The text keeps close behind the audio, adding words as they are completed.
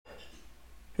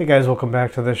Hey guys, welcome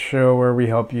back to the show where we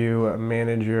help you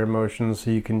manage your emotions so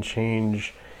you can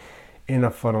change in a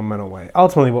fundamental way.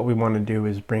 Ultimately, what we want to do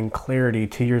is bring clarity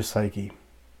to your psyche.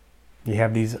 You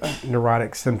have these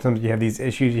neurotic symptoms, you have these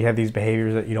issues, you have these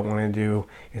behaviors that you don't want to do.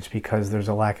 It's because there's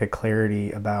a lack of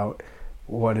clarity about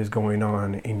what is going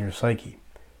on in your psyche.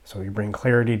 So you bring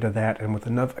clarity to that, and with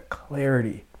enough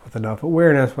clarity, with enough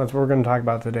awareness, that's what we're going to talk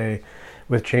about today.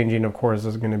 With changing, of course,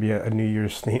 is going to be a New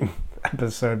Year's theme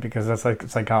episode because that's like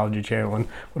Psychology Channel. And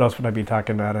what else would I be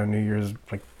talking about on New Year's,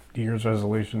 like New Year's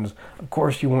resolutions? Of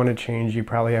course, you want to change. You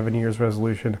probably have a New Year's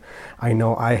resolution. I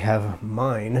know I have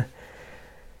mine.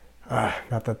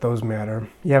 Not that those matter.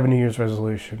 You have a New Year's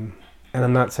resolution. And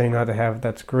I'm not saying not to have it.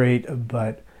 That's great,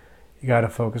 but you got to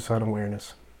focus on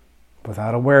awareness.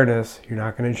 Without awareness, you're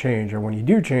not going to change. Or when you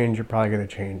do change, you're probably going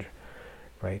to change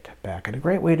right back. And a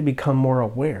great way to become more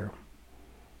aware,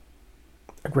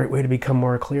 a great way to become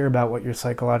more clear about what your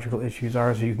psychological issues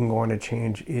are so you can go on to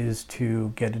change, is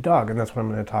to get a dog. And that's what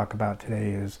I'm going to talk about today,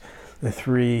 is the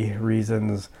three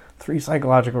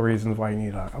psychological reasons why you need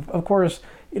a dog. Of course,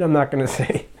 I'm not going to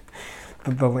say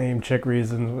the lame chick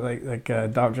reasons like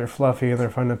dogs are fluffy and they're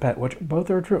fun to pet, which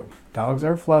both are true. Dogs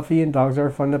are fluffy and dogs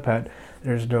are fun to pet.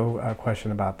 There's no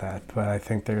question about that. But I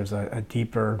think there's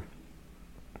deeper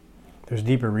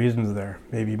reasons there,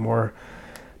 maybe more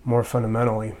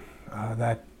fundamentally,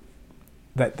 that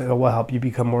will help you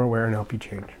become more aware and help you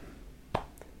change.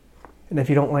 And if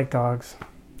you don't like dogs,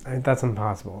 that's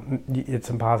impossible. It's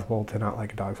impossible to not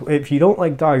like a dog. If you don't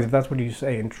like dogs, if that's what you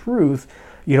say, in truth,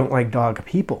 you don't like dog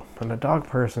people. And a dog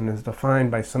person is defined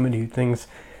by somebody who thinks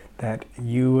that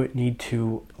you need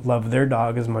to love their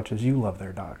dog as much as you love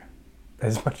their dog,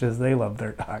 as much as they love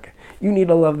their dog. You need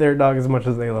to love their dog as much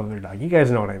as they love their dog. You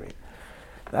guys know what I mean.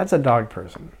 That's a dog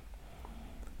person.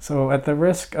 So at the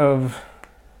risk of,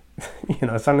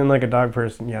 sounding like a dog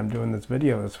person, yeah, I'm doing this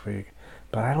video this week,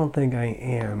 but I don't think I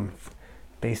am,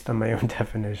 based on my own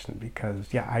definition,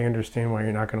 because, yeah, I understand why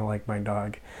you're not going to like my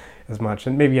dog as much.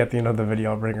 And maybe at the end of the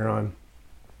video, I'll bring her on.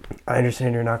 I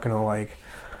understand you're not going to like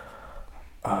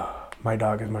my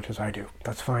dog as much as I do.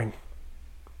 That's fine.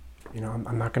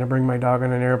 I'm not going to bring my dog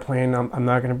on an airplane. I'm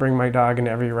not going to bring my dog in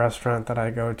every restaurant that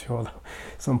I go to. Although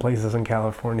some places in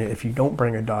California, if you don't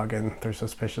bring a dog in, they're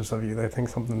suspicious of you. They think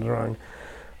something's wrong.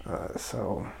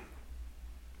 Yeah,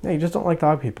 you just don't like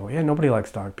dog people. Yeah, nobody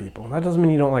likes dog people. That doesn't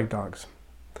mean you don't like dogs,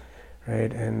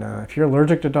 right? And if you're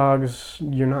allergic to dogs,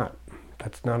 you're not.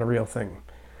 That's not a real thing.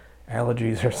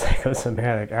 Allergies are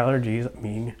psychosomatic. Allergies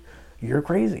mean you're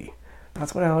crazy.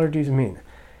 That's what allergies mean.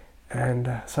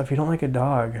 And so if you don't like a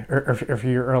dog, or if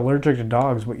you're allergic to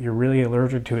dogs, what you're really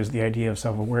allergic to is the idea of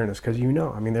self-awareness, because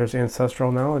there's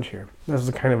ancestral knowledge here. This is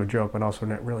kind of a joke, but also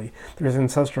not really. There's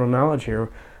ancestral knowledge here.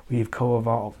 We've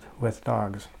co-evolved with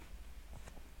dogs.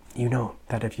 You know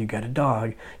that if you get a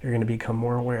dog, you're going to become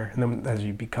more aware. And then as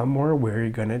you become more aware, you're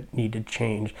going to need to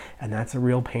change. And that's a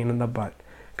real pain in the butt,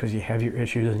 because you have your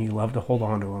issues and you love to hold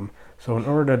on to them. So in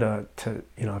order to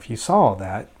if you saw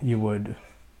that, you would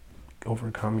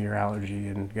overcome your allergy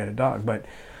and get a dog, but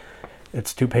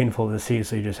it's too painful to see,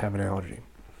 so you just have an allergy.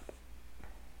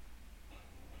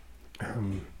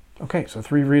 Okay, so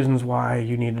 3 reasons why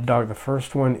you need a dog. The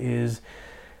first one is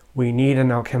we need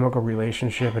an alchemical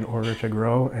relationship in order to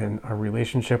grow, and a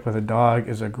relationship with a dog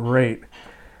is a great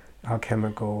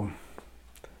alchemical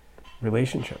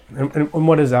relationship. And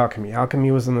what is alchemy?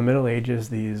 Alchemy was in the Middle Ages,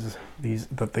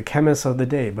 the chemists of the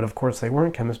day, but of course they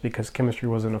weren't chemists because chemistry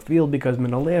wasn't a field, because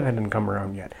Mendeleev hadn't come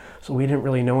around yet. So we didn't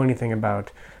really know anything about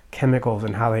chemicals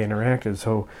and how they interacted.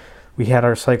 So we had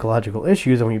our psychological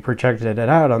issues and we projected it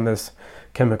out on this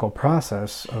chemical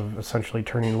process of essentially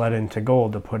turning lead into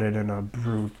gold, to put it in a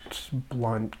brute,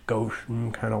 blunt,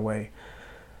 Gaussian kind of way.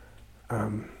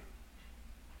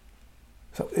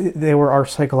 So they were our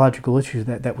psychological issues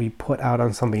that we put out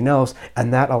on something else,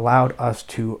 and that allowed us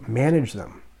to manage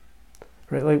them.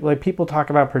 Right? Like people talk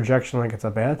about projection like it's a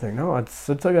bad thing. No, it's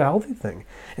like a healthy thing.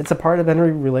 It's a part of any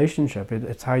relationship.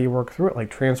 It's how you work through it, like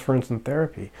transference in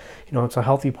therapy. It's a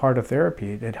healthy part of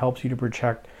therapy. It helps you to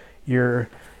project your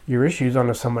issues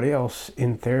onto somebody else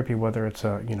in therapy, whether it's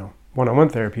a one-on-one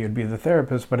therapy, it would be the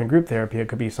therapist, but in group therapy, it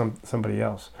could be somebody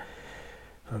else.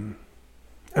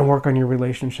 And work on your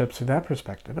relationships through that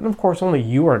perspective. And of course, only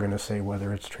you are going to say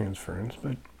whether it's transference,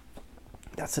 but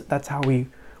that's how we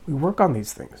work on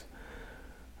these things.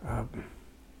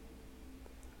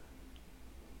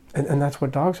 And that's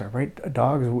what dogs are, right?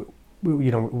 Dogs,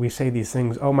 we say these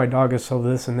things, oh, my dog is so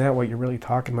this and that. What you're really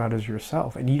talking about is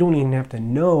yourself. And you don't even have to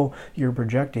know you're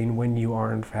projecting when you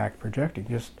are in fact projecting.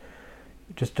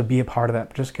 Just to be a part of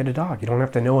that, just get a dog. You don't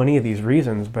have to know any of these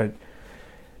reasons, but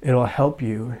it'll help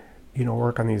you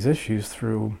work on these issues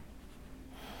through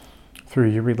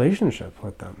your relationship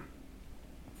with them.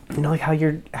 Like how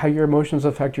your emotions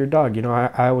affect your dog.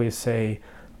 I always say,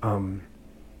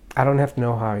 I don't have to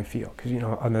know how I feel, because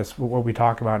on this, what we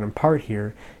talk about in part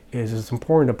here is it's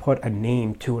important to put a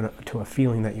name to a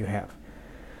feeling that you have.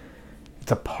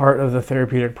 It's a part of the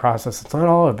therapeutic process. It's not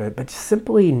all of it, but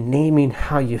simply naming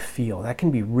how you feel, that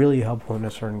can be really helpful in a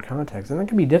certain context. And that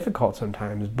can be difficult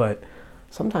sometimes, but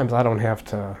sometimes I don't have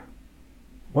to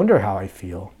wonder how I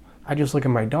feel. I just look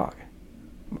at my dog.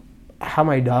 How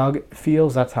my dog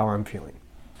feels, that's how I'm feeling.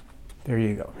 There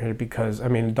you go. Because,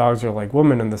 dogs are like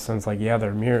women in the sense, like, yeah,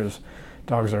 they're mirrors.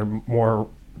 Dogs are more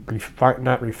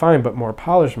not refined, but more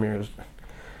polished mirrors.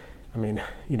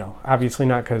 Obviously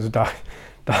not because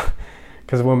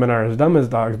because women are as dumb as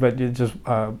dogs, but it just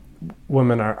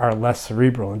women are less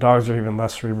cerebral, and dogs are even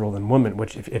less cerebral than women,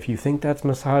 which if you think that's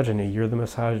misogyny, you're the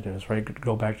misogynist, right?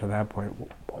 Go back to that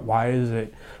point. Why is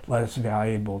it less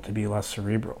valuable to be less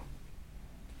cerebral?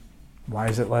 Why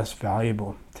is it less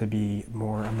valuable to be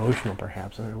more emotional,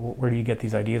 perhaps? Where do you get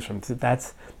these ideas from?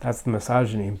 That's the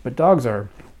misogyny. But dogs are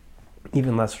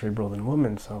even less cerebral than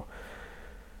women, so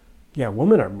yeah,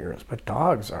 women are mirrors, but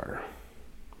dogs are.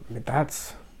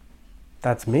 That's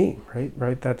me,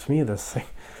 right? That's me. This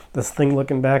thing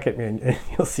looking back at me, and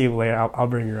you'll see later. I'll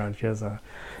bring her on. She has a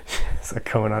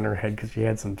cone on her head because she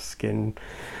had some skin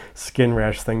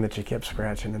rash thing that she kept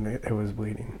scratching, and it was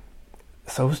bleeding.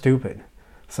 So stupid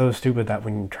that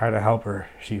when you try to help her,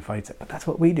 she fights it. But that's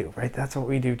what we do, right? That's what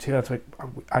we do too. That's what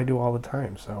I do all the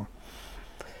time. So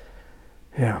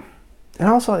yeah. And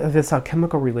also, if it's a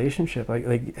chemical relationship,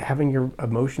 like having your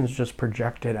emotions just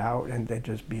projected out and it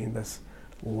just being this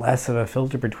less of a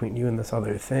filter between you and this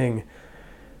other thing,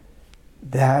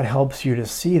 that helps you to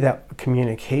see that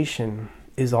communication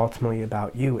is ultimately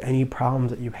about you. Any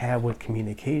problems that you have with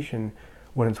communication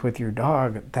when it's with your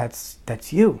dog, that's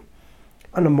you.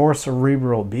 On a more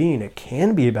cerebral being, it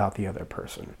can be about the other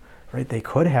person, right? They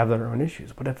could have their own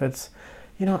issues, but if it's,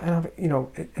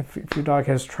 if your dog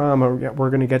has trauma, we're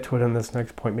going to get to it in this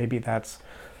next point. Maybe that's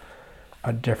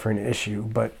a different issue,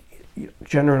 but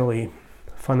generally,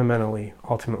 fundamentally,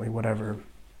 ultimately, whatever,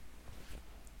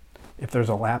 if there's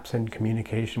a lapse in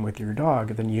communication with your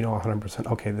dog, then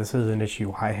 100%, okay, this is an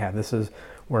issue I have. This is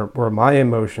where my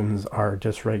emotions are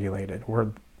dysregulated,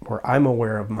 where I'm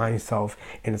aware of myself,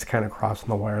 and it's kind of crossing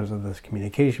the wires of this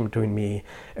communication between me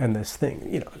and this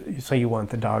thing. You say you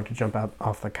want the dog to jump out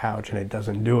off the couch and it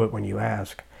doesn't do it when you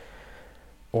ask,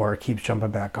 or it keeps jumping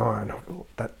back on.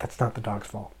 That's not the dog's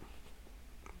fault.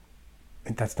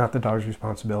 That's not the dog's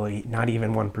responsibility, not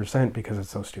even 1%, because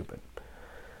it's so stupid.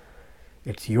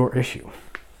 It's your issue,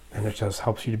 and it just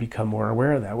helps you to become more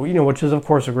aware of that. Which is of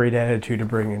course a great attitude to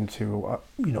bring into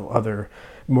other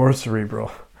more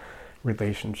cerebral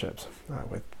relationships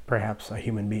with perhaps a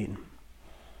human being.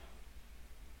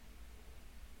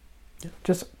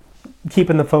 Just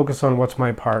keeping the focus on what's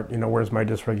my part, where's my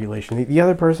dysregulation. The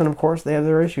other person, of course, they have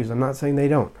their issues. I'm not saying they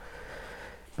don't.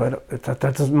 But that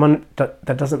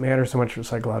doesn't matter so much for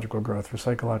psychological growth. For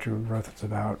psychological growth, it's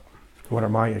about what are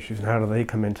my issues and how do they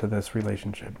come into this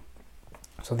relationship.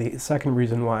 So the second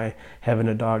reason why having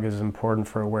a dog is important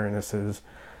for awareness is,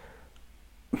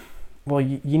 well,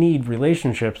 you need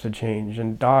relationships to change,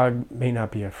 and dog may not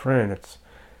be a friend. It's,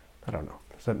 I don't know,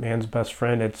 is that man's best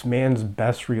friend? It's man's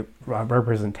best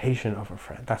representation of a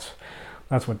friend.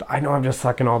 That's what, I know I'm just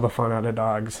sucking all the fun out of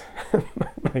dogs.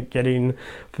 Like getting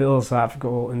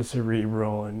philosophical and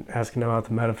cerebral and asking about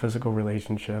the metaphysical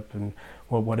relationship and,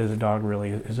 well, what is a dog really?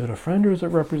 Is it a friend or is it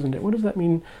represented? What does that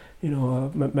mean,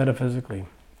 metaphysically?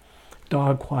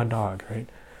 Dog, quad dog, right?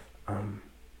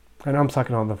 I know I'm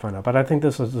sucking all the fun out, but I think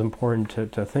this is important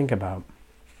to think about.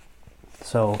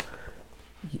 So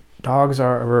dogs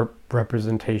are a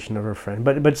representation of a friend,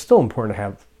 but it's still important to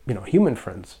have, human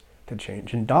friends to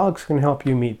change. And dogs can help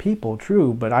you meet people,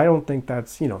 true, but I don't think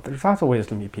that's, there's lots of ways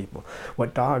to meet people.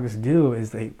 What dogs do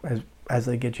is as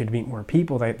they get you to meet more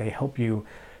people, they help you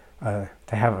to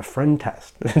have a friend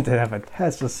test, to have a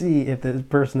test to see if the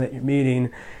person that you're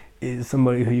meeting is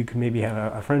somebody who you can maybe have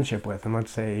a friendship with. And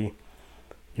let's say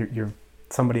you're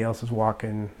somebody else is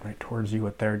walking right towards you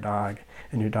with their dog,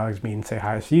 and your dog's meeting, say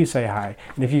hi. So you say hi,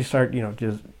 and if you start,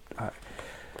 just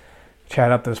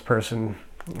chat up this person,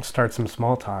 start some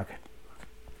small talk,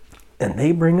 and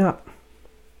they bring up,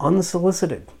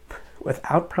 unsolicited,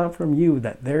 without prompt from you,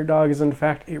 that their dog is in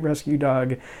fact a rescue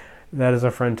dog, that is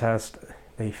a friend test,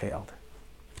 they failed.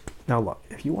 Now look,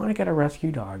 if you want to get a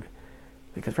rescue dog,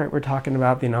 because we're talking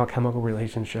about the alchemical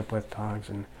relationship with dogs,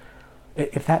 and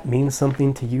if that means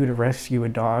something to you to rescue a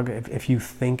dog, if you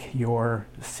think you're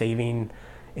saving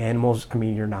Animals, I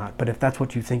mean, you're not. But if that's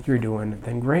what you think you're doing,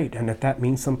 then great. And if that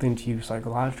means something to you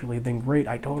psychologically, then great.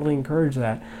 I totally encourage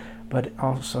that. But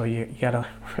also, you gotta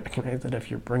recognize that if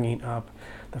you're bringing up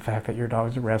the fact that your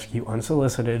dog's a rescue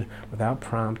unsolicited, without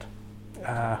prompt,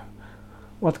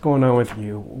 what's going on with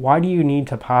you? Why do you need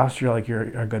to posture like you're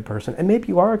a good person? And maybe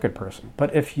you are a good person.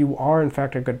 But if you are, in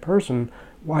fact, a good person,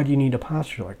 why do you need to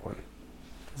posture like one?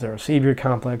 Is there a savior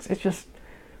complex? It's just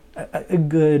a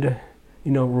good,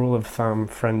 rule of thumb.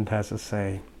 Friend has to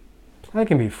say, I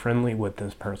can be friendly with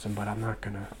this person, but I'm not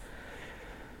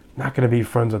gonna be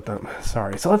friends with them.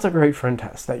 Sorry. So that's a great friend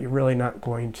test that you're really not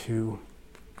going to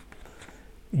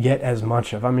get as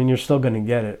much of. I mean, you're still going to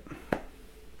get it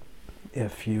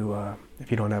if you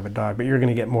don't have a dog, but you're going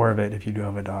to get more of it if you do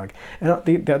have a dog. And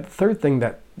the third thing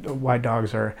that why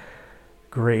dogs are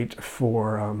great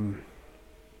for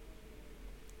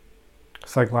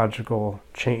psychological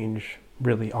change,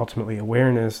 really ultimately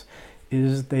awareness,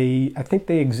 is I think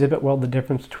they exhibit well the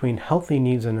difference between healthy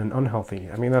needs and an unhealthy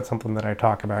need. I mean, that's something that I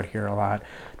talk about here a lot,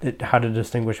 that how to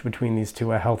distinguish between these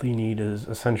two. A healthy need is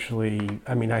essentially,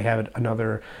 I mean, I had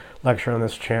another lecture on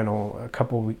this channel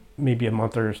maybe a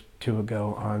month or two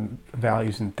ago on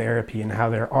values in therapy and how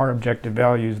there are objective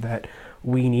values that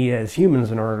we need as humans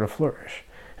in order to flourish.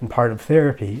 And part of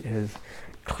therapy is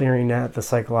clearing out the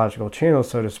psychological channel,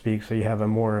 so to speak, so you have a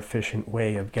more efficient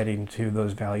way of getting to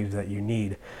those values that you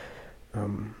need.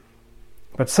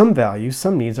 But some values,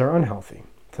 some needs are unhealthy.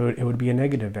 So it would be a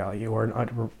negative value or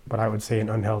what I would say an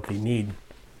unhealthy need.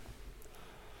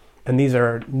 And these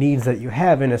are needs that you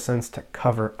have in a sense to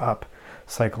cover up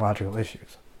psychological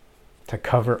issues, to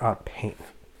cover up pain,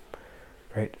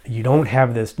 right? You don't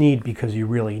have this need because you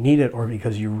really need it or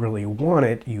because you really want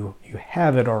it. You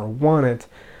have it or want it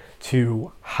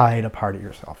to hide a part of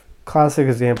yourself. Classic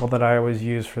example that I always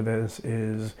use for this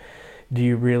is, do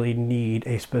you really need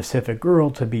a specific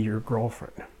girl to be your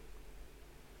girlfriend?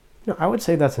 No, I would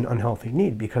say that's an unhealthy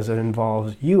need because it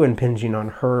involves you impinging on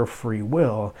her free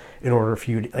will in order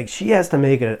for you to, she has to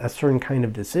make a certain kind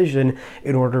of decision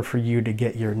in order for you to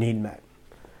get your need met.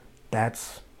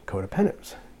 That's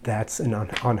codependence. That's an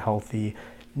unhealthy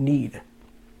need.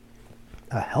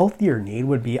 A healthier need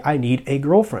would be, I need a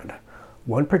girlfriend.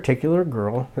 One particular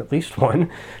girl, at least one,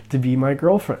 to be my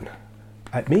girlfriend.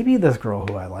 It may be this girl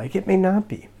who I like, it may not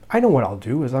be. I know what I'll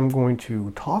do is I'm going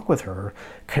to talk with her,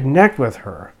 connect with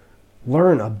her,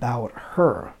 learn about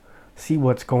her, see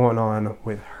what's going on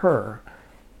with her.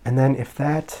 And then if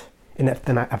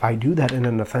I do that in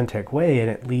an authentic way and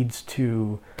it leads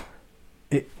to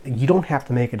it, you don't have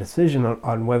to make a decision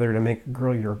on whether to make a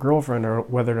girl your girlfriend or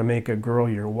whether to make a girl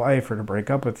your wife or to break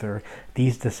up with her.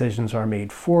 These decisions are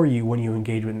made for you when you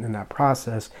engage in that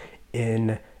process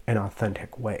in an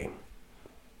authentic way.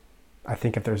 I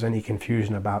think if there's any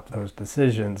confusion about those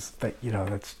decisions, that's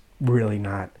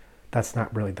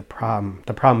not really the problem.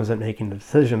 The problem isn't making the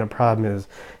decision. The problem is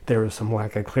there is some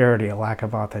lack of clarity, a lack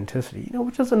of authenticity,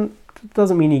 which doesn't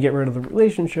mean you get rid of the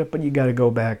relationship, but you got to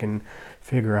go back and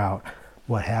figure out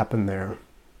what happened there.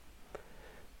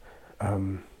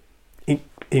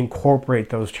 Incorporate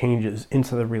those changes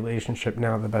into the relationship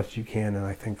now the best you can, and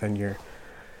I think then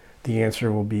the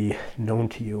answer will be known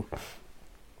to you.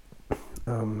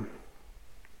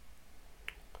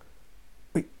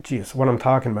 So what I'm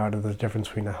talking about is the difference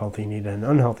between a healthy need and an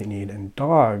unhealthy need. And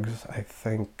dogs, I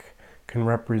think, can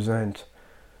represent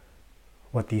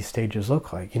what these stages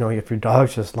look like. If your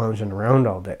dog's just lounging around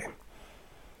all day,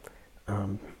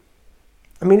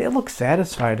 it looks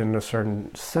satisfied in a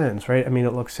certain sense, right?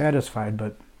 It looks satisfied,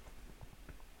 but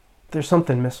there's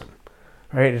something missing,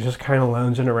 right? It's just kind of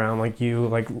lounging around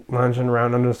lounging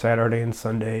around on a Saturday and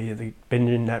Sunday,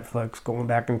 binging Netflix, going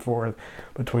back and forth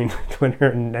between Twitter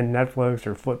and Netflix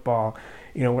or football,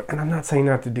 and I'm not saying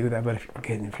not to do that, but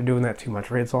if you're doing that too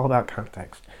much, right? It's all about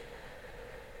context.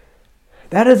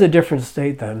 That is a different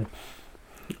state then.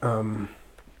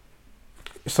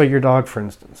 So your dog, for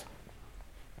instance,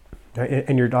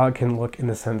 and your dog can look, in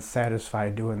a sense,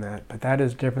 satisfied doing that, but that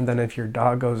is different than if your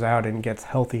dog goes out and gets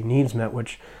healthy needs met,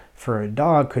 which for a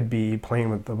dog could be playing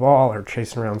with the ball or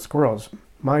chasing around squirrels.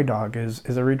 My dog is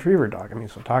a retriever dog.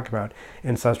 So talk about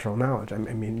ancestral knowledge.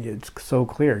 It's so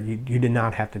clear. You did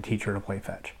not have to teach her to play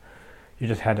fetch. You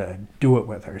just had to do it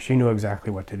with her. She knew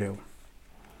exactly what to do.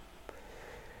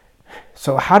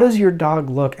 So how does your dog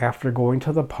look after going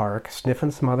to the park,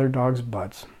 sniffing some other dogs'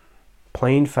 butts,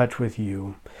 playing fetch with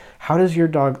you? How does your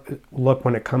dog look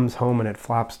when it comes home and it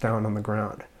flops down on the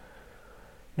ground?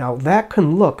 Now, that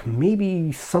can look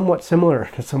maybe somewhat similar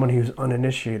to someone who's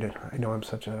uninitiated. I know I'm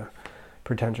such a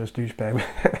pretentious douchebag,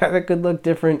 but that could look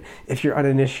different if you're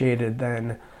uninitiated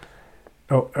than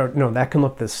or no, that can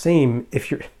look the same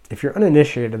if you're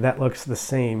uninitiated. That looks the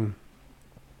same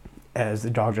as the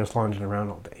dog just lounging around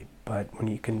all day. But when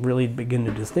you can really begin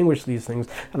to distinguish these things,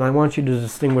 and I want you to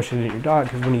distinguish it in your dog,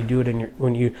 because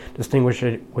when you distinguish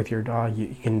it with your dog,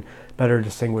 you can better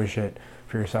distinguish it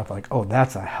for yourself. Like, oh,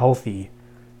 that's a healthy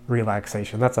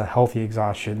relaxation. That's a healthy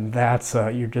exhaustion. That's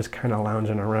you're just kind of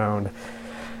lounging around,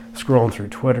 scrolling through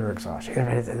Twitter exhaustion.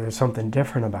 There's something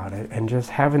different about it, and just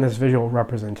having this visual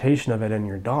representation of it in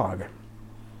your dog.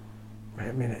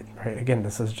 I mean, right, again,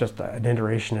 this is just an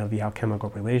iteration of the alchemical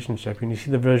relationship. When you see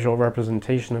the visual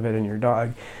representation of it in your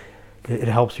dog, it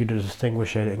helps you to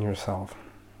distinguish it in yourself.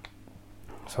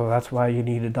 So that's why you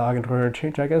need a dog in order to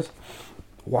change, I guess.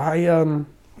 Why,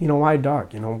 why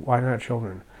dog? Why not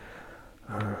children?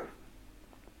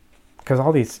 Because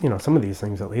all these, some of these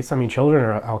things at least, I mean, children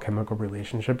are alchemical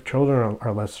relationship. Children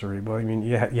are less cerebral. I mean,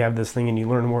 you have this thing and you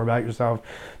learn more about yourself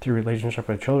through relationship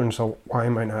with children. So why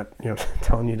am I not,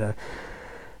 telling you to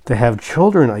have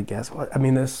children, I guess? I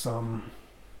mean, this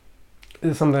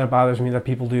is something that bothers me that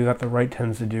people do, that the right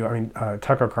tends to do. I mean,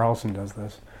 Tucker Carlson does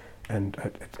this. And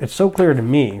it's so clear to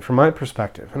me, from my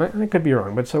perspective, and I could be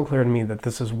wrong, but it's so clear to me that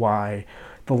this is why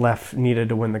the left needed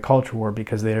to win the culture war,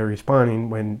 because they are responding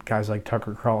when guys like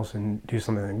Tucker Carlson do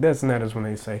something like this, and that is when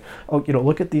they say, oh,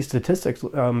 look at these statistics,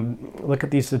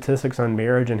 on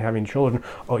marriage and having children.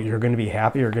 Oh, you're going to be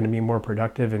happy, you're going to be more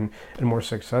productive and more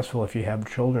successful if you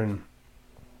have children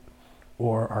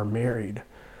or are married.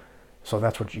 So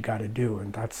that's what you got to do,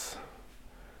 and that's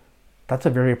a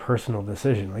very personal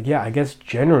decision. Like, yeah, I guess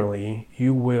generally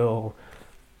you will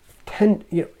tend,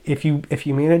 if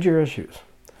you manage your issues,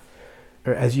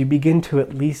 or as you begin to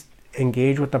at least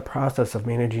engage with the process of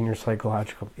managing your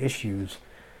psychological issues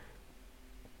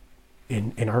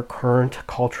in our current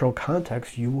cultural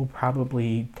context, you will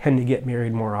probably tend to get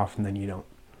married more often than you don't.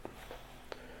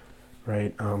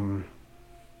 Right?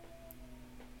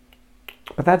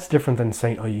 But that's different than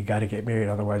saying, oh, you got to get married,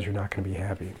 otherwise you're not going to be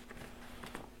happy.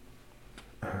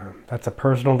 That's a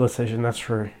personal decision. That's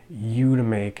for you to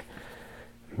make.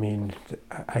 I mean,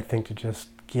 I think to just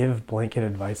give blanket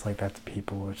advice like that to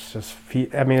people, it's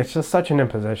just such an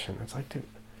imposition. It's like, dude,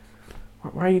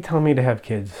 why are you telling me to have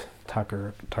kids,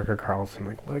 Tucker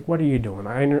Carlson? Like, what are you doing?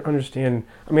 I understand.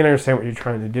 I mean, I understand what you're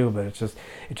trying to do, but it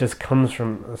just comes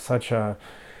from such a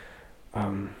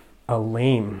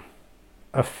lame,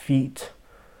 effete,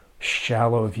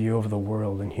 shallow view of the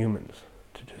world and humans.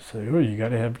 To just say, oh, you got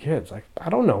to have kids. Like, I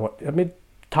don't know.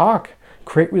 Talk,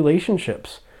 create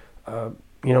relationships,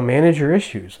 manage your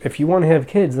issues. If you want to have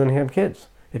kids, then have kids.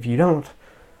 If you don't,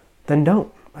 then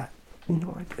don't.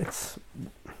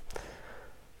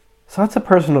 So that's a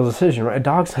personal decision, right? A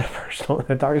dog's not personal.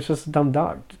 A dog is just a dumb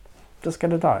dog. Just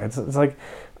get a dog. It's like,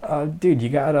 dude, you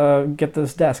gotta get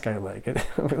this desk I like. It's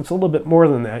a little bit more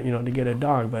than that, to get a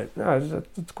dog, but no,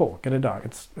 it's cool. Get a dog.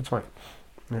 It's fine.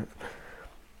 Yeah.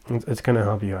 It's gonna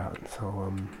help you out.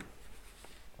 So,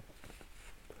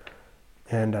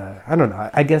 I don't know.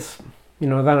 I guess,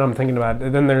 then I'm thinking about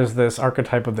it. Then there's this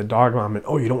archetype of the dog mom, and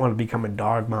you don't want to become a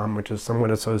dog mom, which is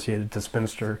somewhat associated to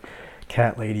spinster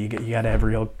cat lady. You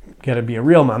gotta be a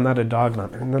real mom, not a dog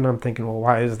mom. And then I'm thinking, well,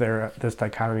 why is there this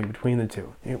dichotomy between the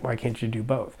two? Why can't you do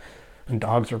both? And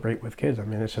dogs are great with kids. I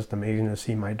mean, it's just amazing to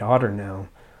see my daughter now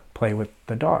play with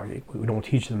the dog. We don't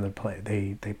teach them to play;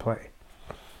 they play.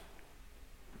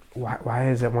 Why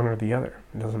is it one or the other?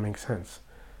 It doesn't make sense.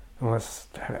 I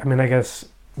guess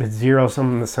it's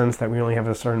zero-sum in the sense that we only have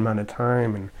a certain amount of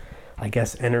time, and I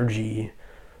guess energy,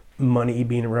 money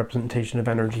being a representation of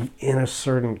energy in a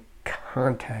certain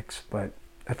context, but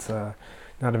that's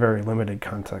not a very limited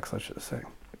context, let's just say.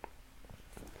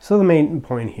 So the main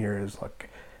point here is, look,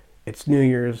 it's New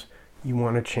Year's, you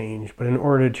want to change, but in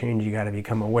order to change, you got to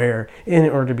become aware. In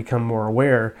order to become more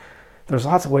aware, there's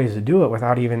lots of ways to do it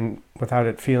without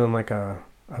it feeling like a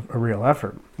real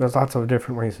effort. There's lots of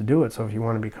different ways to do it. So if you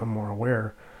want to become more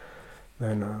aware,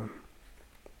 then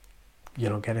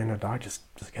getting a dog, just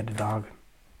get a dog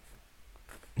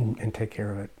and take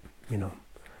care of it.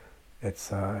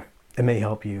 It may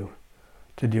help you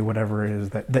to do whatever it is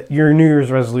that your New Year's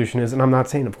resolution is. And I'm not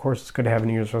saying, of course, it's good to have a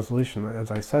New Year's resolution,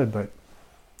 as I said, but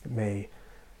it may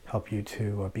help you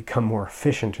to become more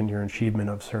efficient in your achievement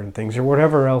of certain things, or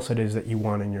whatever else it is that you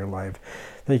want in your life.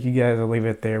 Thank you guys. I'll leave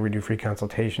it there. We do free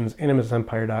consultations.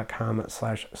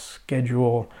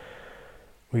 animusempire.com/schedule.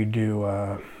 We do,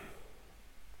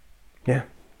 if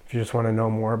you just want to know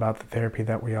more about the therapy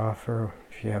that we offer,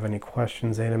 if you have any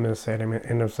questions,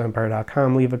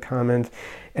 animusempire.com, leave a comment.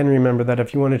 And remember that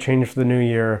if you want to change for the new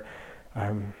year,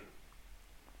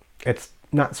 it's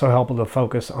not so helpful to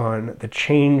focus on the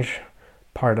change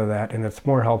part of that, and it's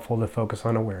more helpful to focus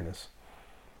on awareness.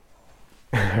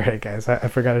 All right, guys, I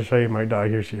forgot to show you my dog.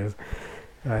 Here she is.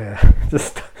 I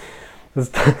just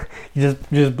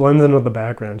just blends into the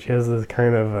background. She has this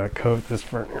kind of coat, this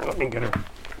fur. Here, let me get her.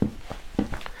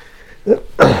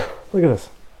 Look at this.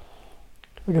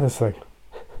 Look at this thing.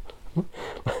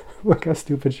 Look how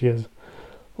stupid she is.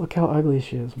 Look how ugly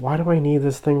she is. Why do I need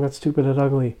this thing that's stupid and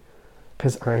ugly?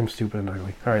 Because I'm stupid and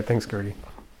ugly. All right, thanks, Gertie.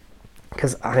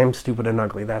 Because I'm stupid and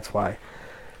ugly, that's why.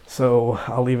 So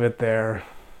I'll leave it there.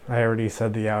 I already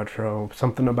said the outro.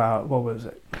 Something about, what was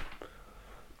it?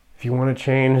 If you want to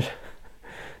change,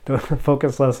 don't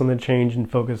focus less on the change and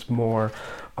focus more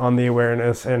on the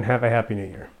awareness, and have a happy new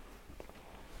year.